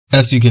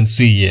As you can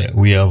see here,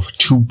 we have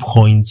 2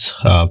 points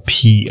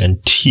P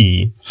and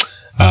T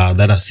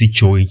that are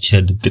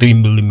situated 3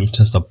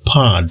 millimeters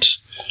apart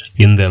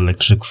in the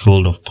electric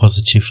field of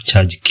positive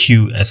charge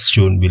Q as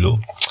shown below.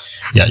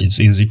 Yeah, it's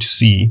easy to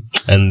see.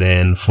 And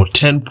then for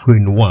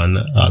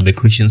 10.1, the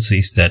question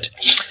says that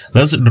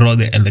let's draw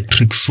the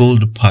electric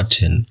field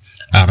pattern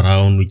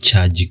around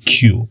charge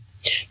Q.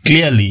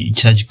 Clearly,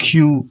 charge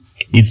Q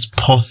is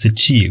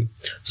positive,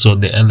 so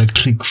the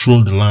electric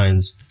field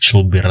lines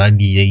should be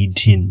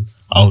radiating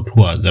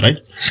outwards, right?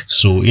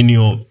 So in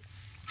your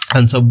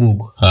answer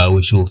book,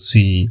 we should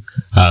see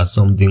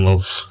something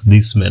of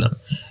this manner.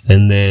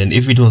 And then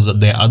if it was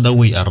the other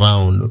way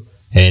around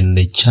and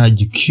the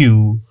charge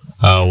Q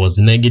was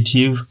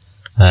negative,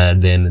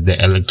 then the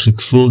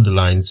electric field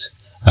lines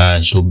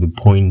should be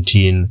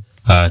pointing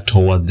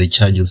towards the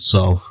charge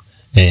itself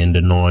and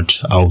not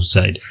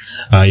outside.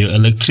 Your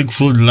electric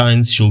field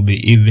lines should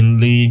be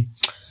evenly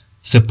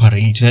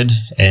separated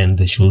and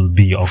they should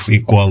be of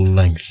equal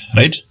length,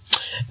 right?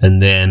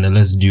 And then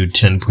let's do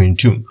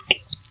 10.2.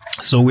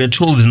 So we are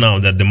told now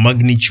that the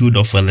magnitude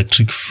of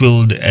electric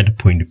field at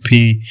point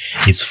P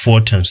is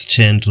 4 times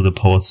 10 to the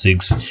power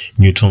 6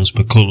 newtons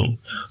per coulomb.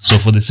 So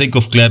for the sake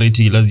of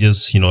clarity, let's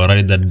just,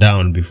 write that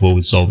down before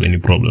we solve any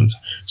problems.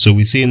 So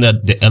we're saying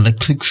that the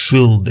electric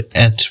field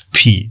at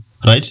P,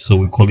 right? So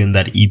we're calling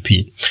that EP,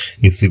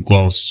 is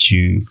equals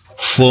to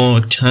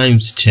 4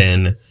 times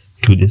 10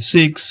 to the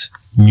 6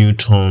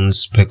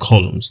 newtons per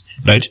coulomb,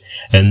 right?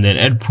 And then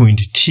at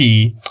point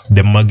T,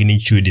 the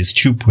magnitude is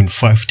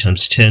 2.5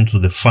 times 10 to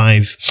the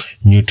 5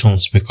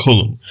 newtons per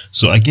coulomb.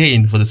 So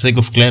again, for the sake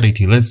of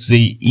clarity, let's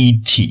say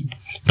ET,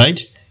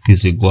 right,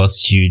 is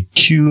equals to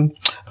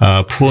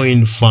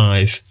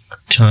 2.5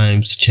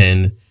 times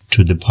 10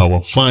 to the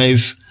power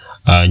 5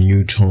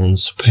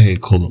 newtons per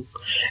coulomb.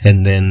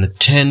 And then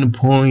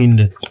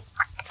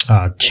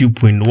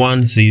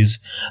 10.2.1 says,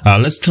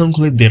 let's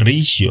calculate the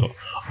ratio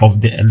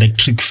of the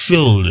electric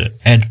field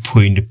at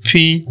point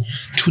P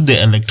to the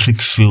electric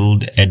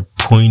field at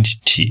point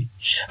T.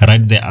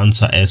 Write the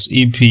answer as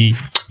EP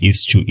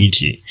is to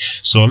ET.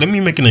 So let me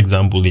make an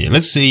example here.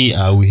 Let's say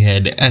we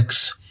had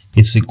X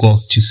is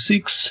equals to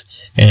 6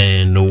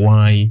 and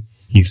Y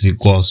is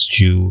equals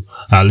to,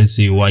 let's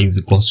say Y is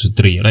equals to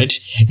 3, right?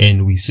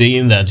 And we're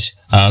saying that,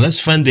 let's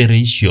find the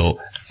ratio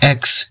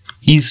X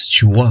is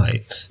to Y.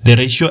 The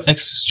ratio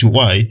X is to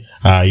Y,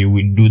 you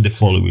will do the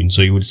following.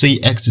 So you would say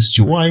X is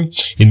to Y.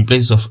 In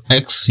place of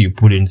X, you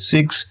put in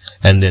 6,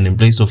 and then in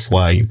place of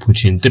Y, you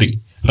put in 3,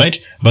 right?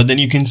 But then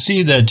you can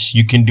see that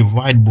you can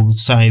divide both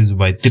sides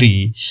by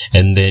 3,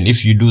 and then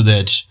if you do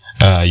that,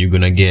 you're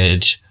gonna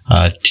get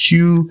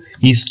 2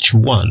 is to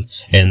 1,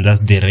 and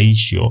that's the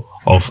ratio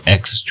of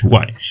X to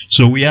Y.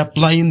 So we are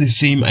applying the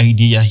same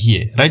idea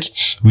here, right?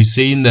 We're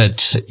saying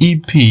that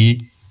EP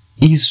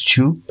is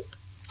to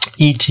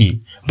ET,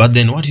 but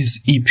then what is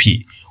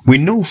EP? We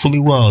know fully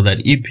well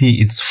that EP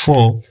is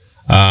 4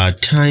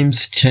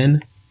 times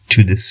 10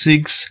 to the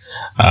 6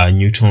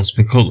 newtons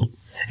per coulomb.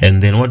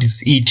 And then what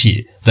is ET?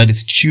 That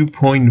is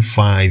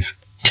 2.5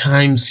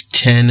 times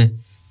 10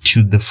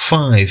 to the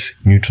 5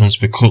 newtons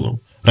per coulomb,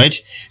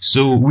 right?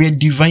 So we're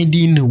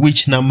dividing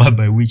which number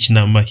by which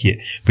number here,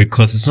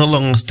 because it's no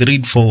longer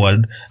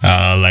straightforward,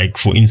 like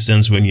for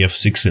instance when you have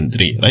 6 and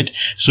 3, right?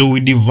 So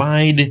we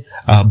divide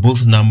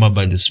both number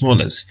by the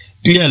smallest.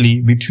 Clearly,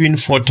 between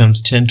 4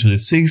 times 10 to the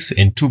 6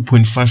 and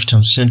 2.5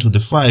 times 10 to the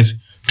 5,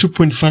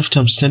 2.5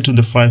 times 10 to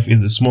the 5 is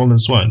the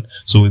smallest one.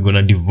 So we're going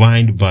to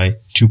divide by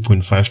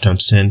 2.5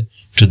 times 10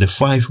 to the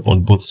 5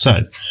 on both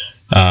sides.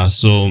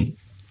 So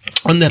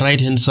on the right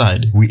hand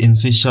side, we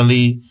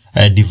essentially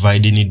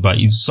dividing it by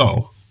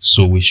itself.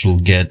 So we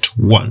should get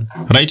 1,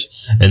 right?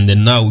 And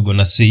then now we're going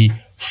to say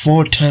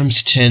 4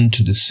 times 10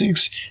 to the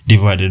 6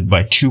 divided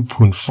by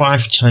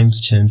 2.5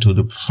 times 10 to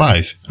the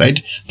 5,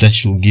 right? That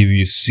should give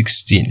you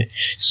 16.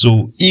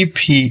 So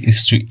EP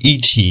is to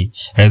ET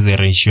as a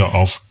ratio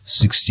of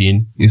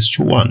 16 is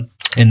to 1.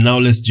 And now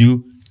let's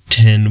do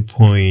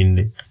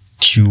 10.2.2.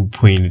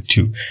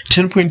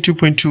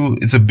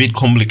 10.2.2 is a bit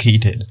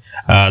complicated.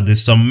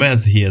 There's some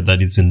math here that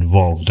is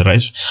involved,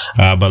 right?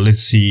 But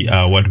let's see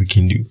what we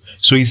can do.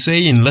 So he's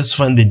saying let's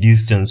find the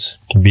distance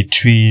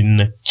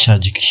between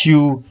charge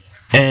Q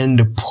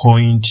and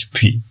point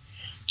P.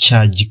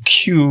 Charge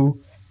Q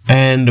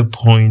and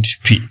point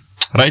P,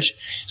 right?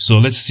 So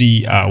let's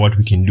see what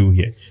we can do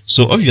here.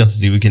 So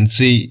obviously we can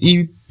say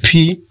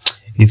EP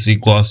is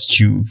equals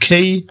to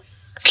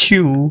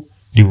KQ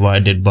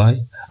divided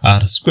by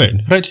R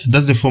squared, right?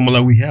 That's the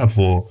formula we have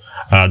for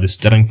the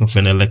strength of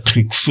an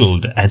electric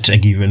field at a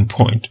given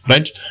point,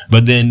 right?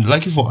 But then,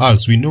 lucky for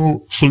us, we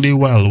know fully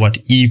well what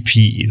EP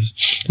is.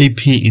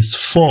 EP is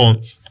 4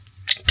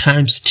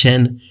 times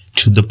 10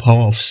 to the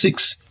power of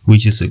 6,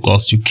 which is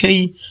equals to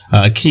K.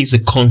 K is a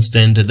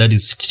constant, that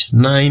is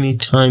 9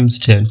 times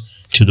 10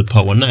 to the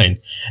power 9.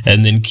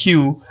 And then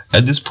Q,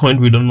 at this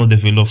point, we don't know the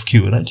value of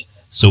Q, right?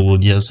 So we'll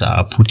just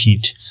put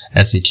it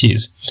as it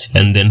is.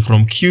 And then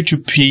from Q to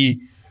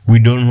P, we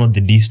don't know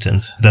the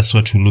distance. That's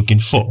what we're looking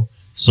for.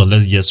 So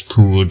let's just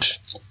put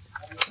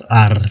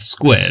r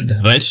squared,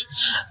 right?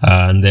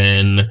 And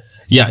then,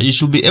 yeah, you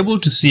should be able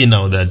to see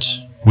now that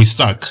we're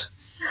stuck.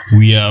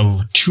 We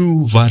have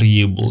two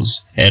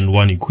variables and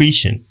one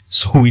equation,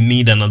 so we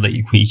need another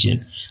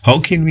equation. How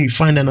can we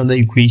find another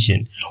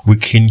equation? We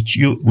can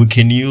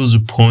use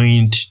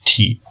point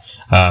t.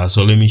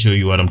 So let me show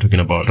you what I'm talking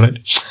about, right?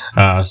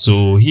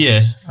 So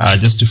here,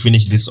 just to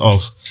finish this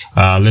off,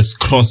 let's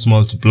cross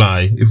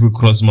multiply. If we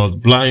cross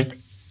multiply,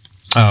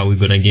 we're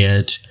gonna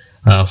get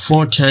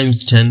 4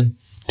 times 10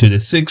 to the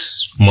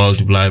 6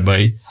 multiplied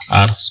by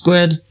r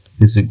squared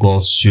is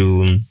equals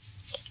to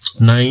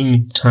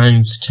 9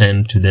 times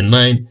 10 to the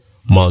 9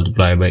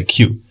 multiplied by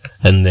q.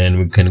 And then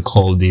we can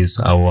call this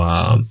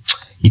our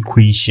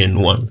equation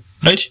 1,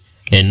 right?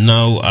 And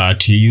now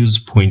to use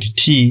point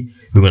t,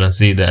 we're gonna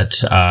say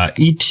that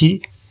et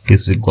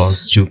is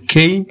equals to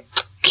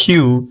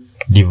kq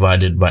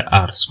divided by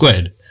r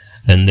squared.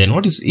 And then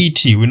what is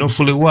et? We know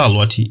fully well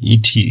what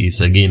et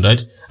is again,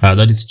 right?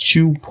 That is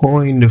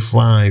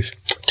 2.5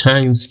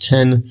 times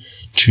 10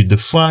 to the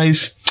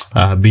 5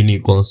 being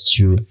equals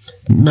to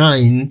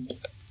 9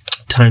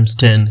 times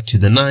 10 to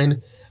the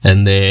 9.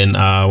 And then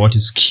what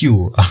is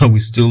q? We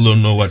still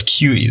don't know what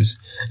q is.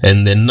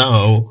 And then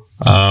now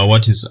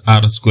what is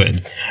r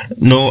squared?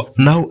 Now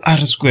r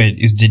squared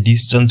is the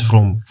distance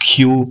from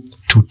q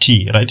to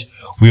t, right?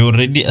 We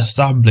already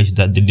established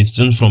that the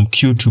distance from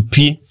q to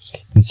p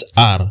is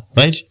r,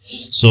 right?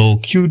 So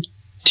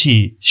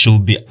qt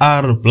should be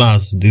r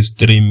plus this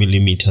 3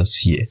 millimeters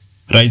here,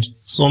 right?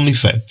 It's only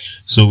fair.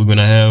 So we're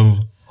gonna have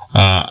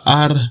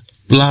r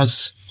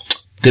plus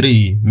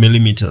 3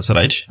 millimeters,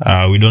 right?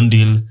 We don't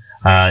deal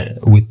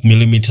with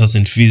millimeters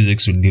in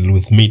physics, we deal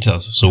with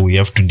meters, so we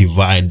have to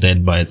divide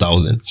that by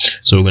 1,000.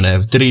 So we're gonna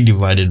have 3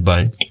 divided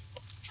by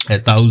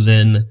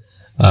 1,000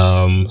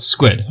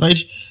 squared,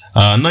 right?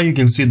 Now you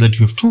can see that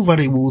we have two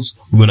variables.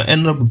 We're gonna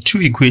end up with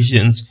two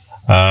equations,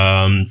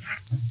 and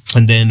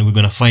then we're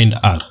gonna find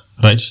r,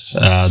 right?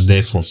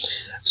 Therefore,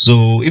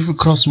 so if we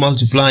cross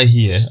multiply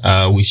here,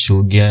 we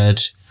should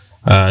get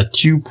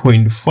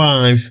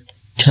 2.5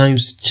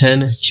 times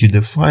 10 to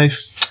the 5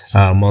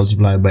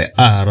 multiplied by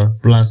r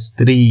plus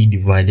 3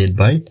 divided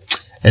by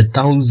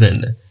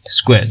 1,000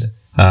 squared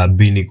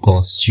being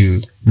equals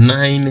to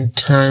 9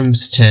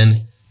 times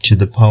 10 to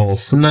the power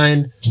of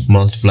 9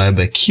 multiplied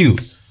by q.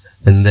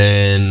 And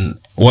then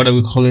what are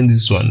we calling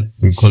this one?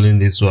 We're calling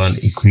this one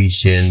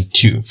equation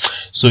 2.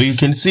 So you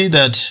can see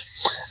that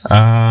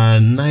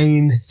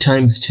 9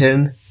 times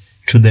 10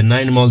 to the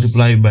 9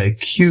 multiplied by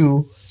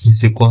q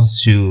is equals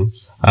to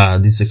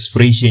this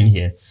expression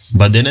here.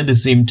 But then at the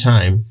same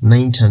time,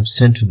 9 times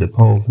 10 to the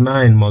power of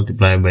 9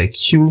 multiplied by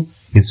q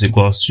is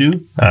equals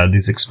to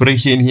this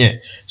expression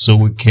here. So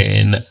we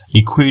can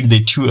equate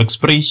the two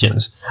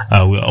expressions.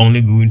 We're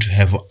only going to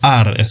have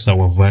r as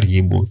our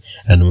variable,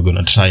 and we're going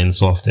to try and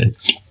solve that.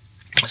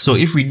 So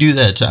if we do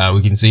that,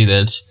 we can say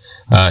that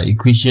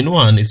equation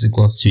 1 is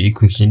equals to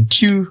equation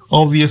 2,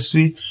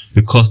 obviously,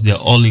 because they're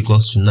all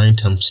equals to 9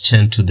 times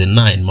 10 to the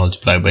 9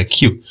 multiplied by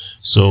q.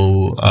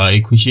 So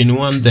equation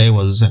 1 there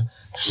was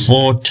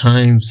 4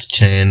 times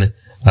 10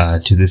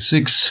 to the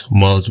 6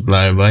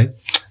 multiplied by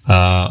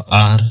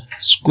r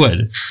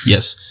squared.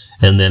 Yes.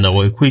 And then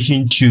our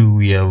equation 2,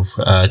 we have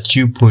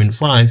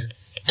 2.5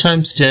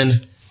 times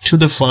 10 to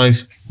the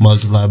 5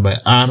 multiplied by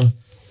r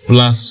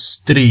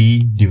plus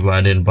 3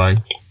 divided by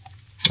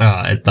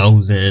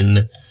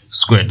 1,000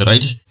 squared,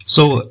 right?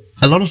 So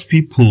a lot of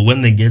people,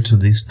 when they get to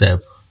this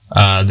step,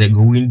 they're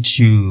going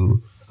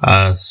to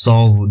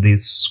solve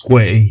this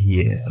square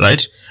here,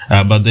 right?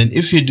 But then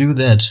if you do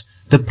that,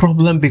 the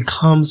problem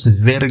becomes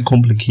very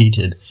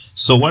complicated.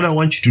 So what I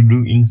want you to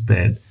do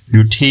instead,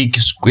 you take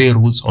square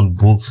roots on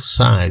both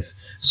sides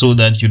so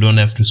that you don't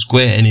have to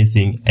square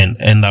anything and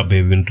end up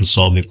having to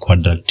solve a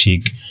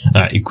quadratic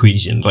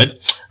equation, right?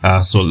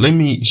 So let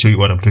me show you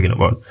what I'm talking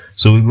about.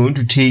 So we're going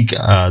to take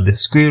the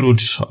square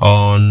root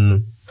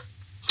on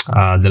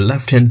the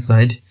left hand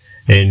side,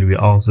 and we're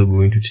also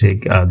going to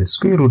take the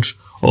square root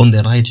on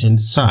the right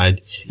hand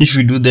side. If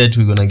we do that,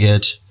 we're gonna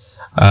get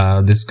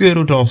the square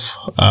root of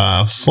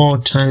 4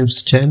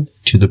 times 10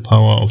 to the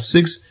power of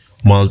 6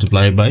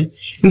 multiplied by,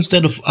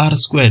 instead of r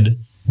squared,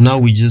 now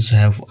we just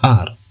have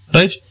r,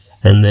 right?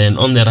 And then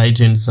on the right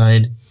hand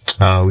side,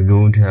 we're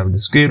going to have the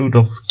square root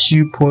of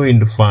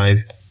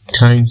 2.5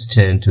 times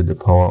 10 to the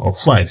power of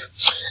 5.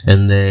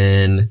 And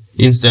then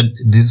instead,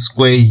 this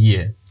square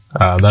here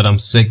that I'm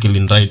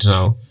circling right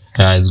now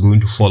is going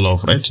to fall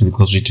off, right?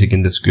 Because we're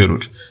taking the square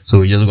root. So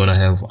we're just going to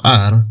have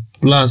r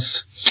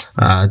plus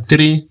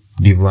 3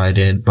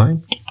 divided by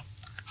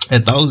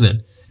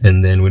 1,000,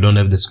 and then we don't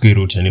have the square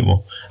root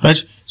anymore,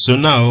 right? So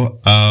now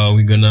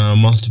we're gonna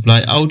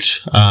multiply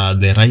out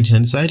the right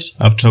hand side.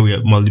 After we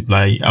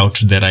multiply out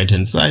the right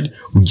hand side,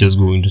 we're just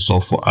going to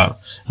solve for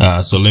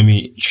r. So let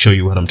me show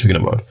you what I'm talking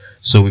about.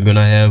 So we're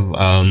gonna have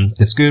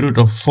the square root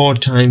of 4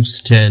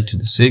 times 10 to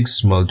the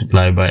 6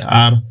 multiplied by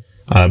r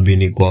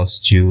being equals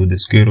to the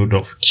square root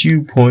of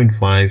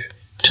 2.5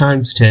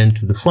 times 10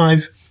 to the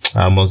 5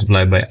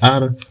 multiplied by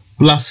r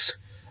plus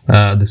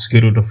the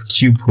square root of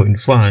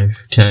 2.5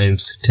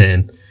 times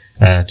 10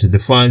 to the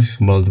 5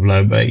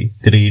 multiplied by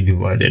 3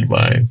 divided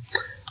by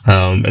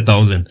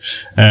 1000.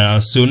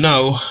 So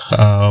now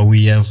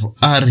we have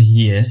R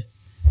here,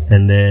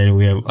 and then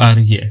we have R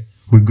here.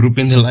 We group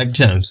in the like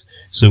terms,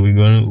 so we're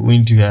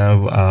going to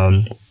have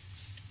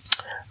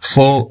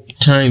 4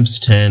 times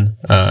 10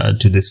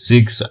 to the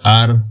 6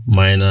 R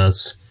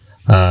minus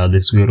the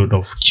square root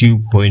of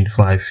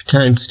 2.5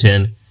 times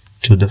 10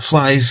 to the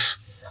 5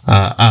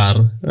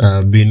 R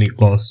being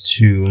equals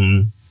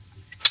to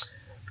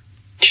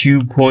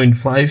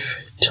 2.5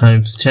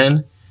 times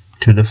 10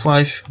 to the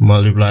 5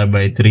 multiplied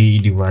by 3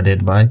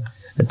 divided by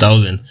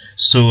 1000.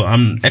 So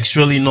I'm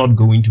actually not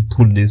going to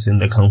put this in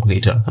the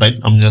calculator, right?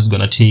 I'm just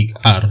gonna take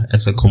R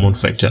as a common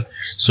factor.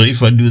 So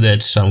if I do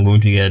that, I'm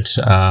going to get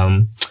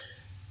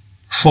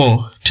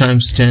 4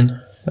 times 10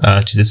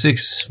 to the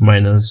 6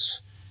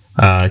 minus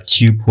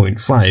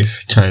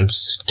 2.5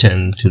 times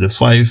 10 to the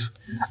 5.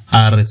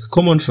 R is a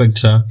common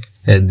factor,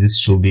 and this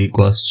should be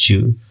equals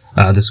to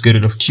the square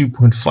root of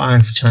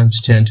 2.5 times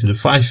 10 to the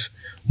 5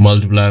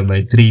 multiplied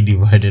by 3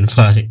 divided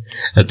by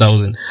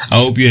 1000. I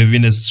hope you're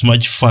having as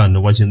much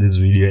fun watching this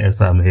video as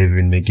I'm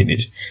having making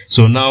it.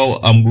 So now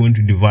I'm going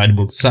to divide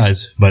both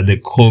sides by the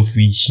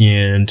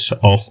coefficient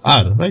of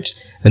R, right?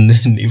 And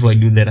then if I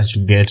do that, I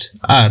should get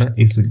R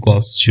is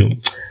equals to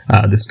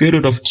the square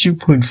root of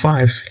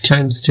 2.5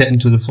 times 10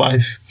 to the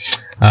 5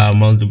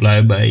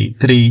 multiplied by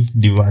 3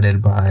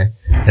 divided by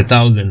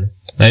 1000,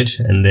 right?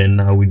 And then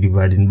now we're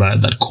dividing by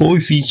that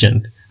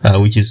coefficient,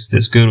 which is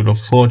the square root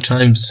of 4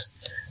 times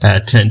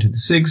 10 to the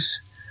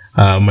 6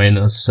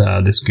 minus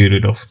the square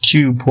root of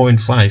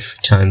 2.5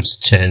 times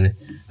 10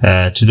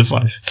 to the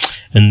 5.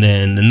 And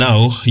then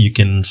now you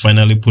can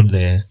finally put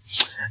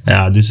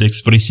this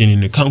expression in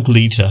the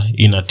calculator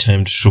in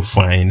attempt to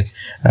find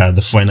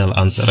the final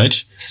answer,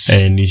 right?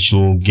 And you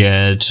should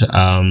get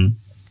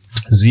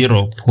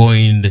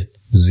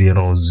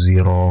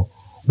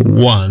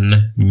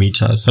 0.001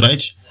 meters,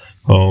 right?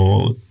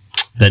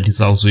 That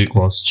is also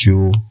equals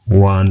to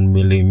 1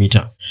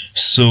 millimeter.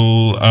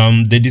 So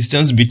the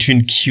distance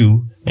between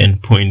Q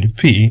and point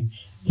P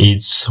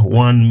is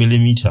 1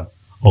 millimeter,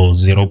 or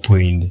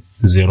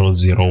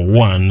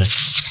 0.001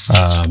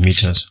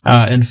 meters.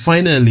 And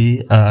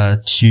finally,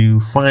 to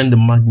find the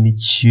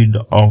magnitude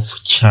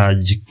of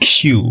charge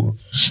Q,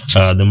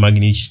 the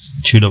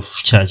magnitude of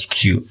charge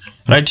Q,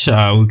 right?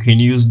 We can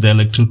use the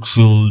electric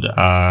field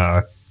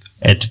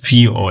at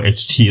P or at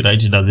T,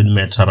 right? It doesn't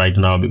matter right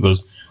now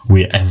because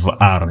we have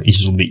R. It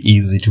should be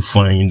easy to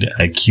find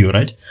a Q,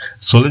 right?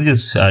 So let's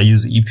just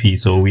use EP.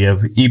 So we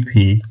have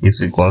EP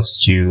is equals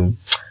to,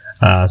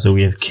 so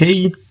we have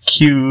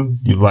KQ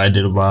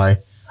divided by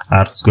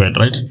R squared,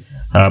 right?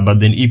 But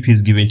then EP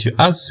is given to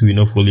us. We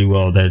know fully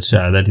well that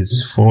that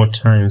is 4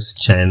 times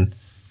 10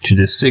 to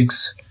the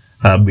 6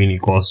 being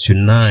equals to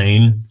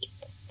 9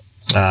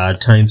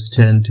 times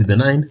 10 to the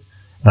 9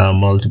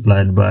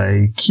 multiplied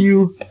by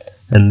Q.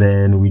 And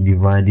then we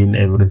divide in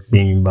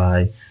everything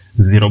by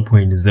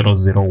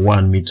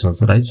 0.001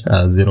 meters, right?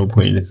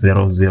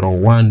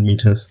 0.001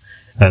 meters.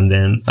 And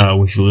then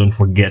we shouldn't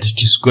forget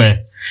to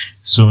square.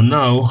 So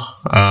now,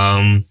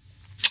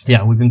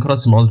 yeah, we can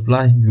cross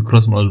multiply. If you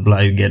cross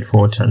multiply, you get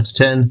 4 times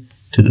 10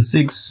 to the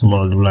 6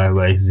 multiplied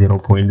by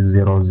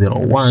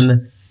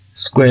 0.001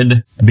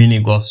 squared being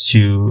equals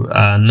to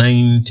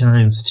 9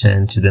 times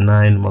 10 to the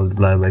 9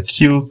 multiplied by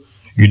Q.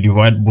 You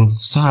divide both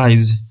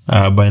sides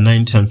by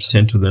 9 times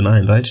 10 to the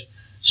 9, right?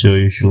 So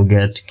you should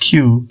get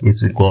Q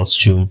is equals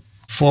to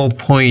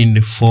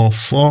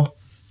 4.44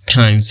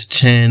 times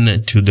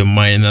 10 to the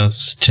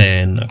minus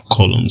 10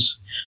 coulombs.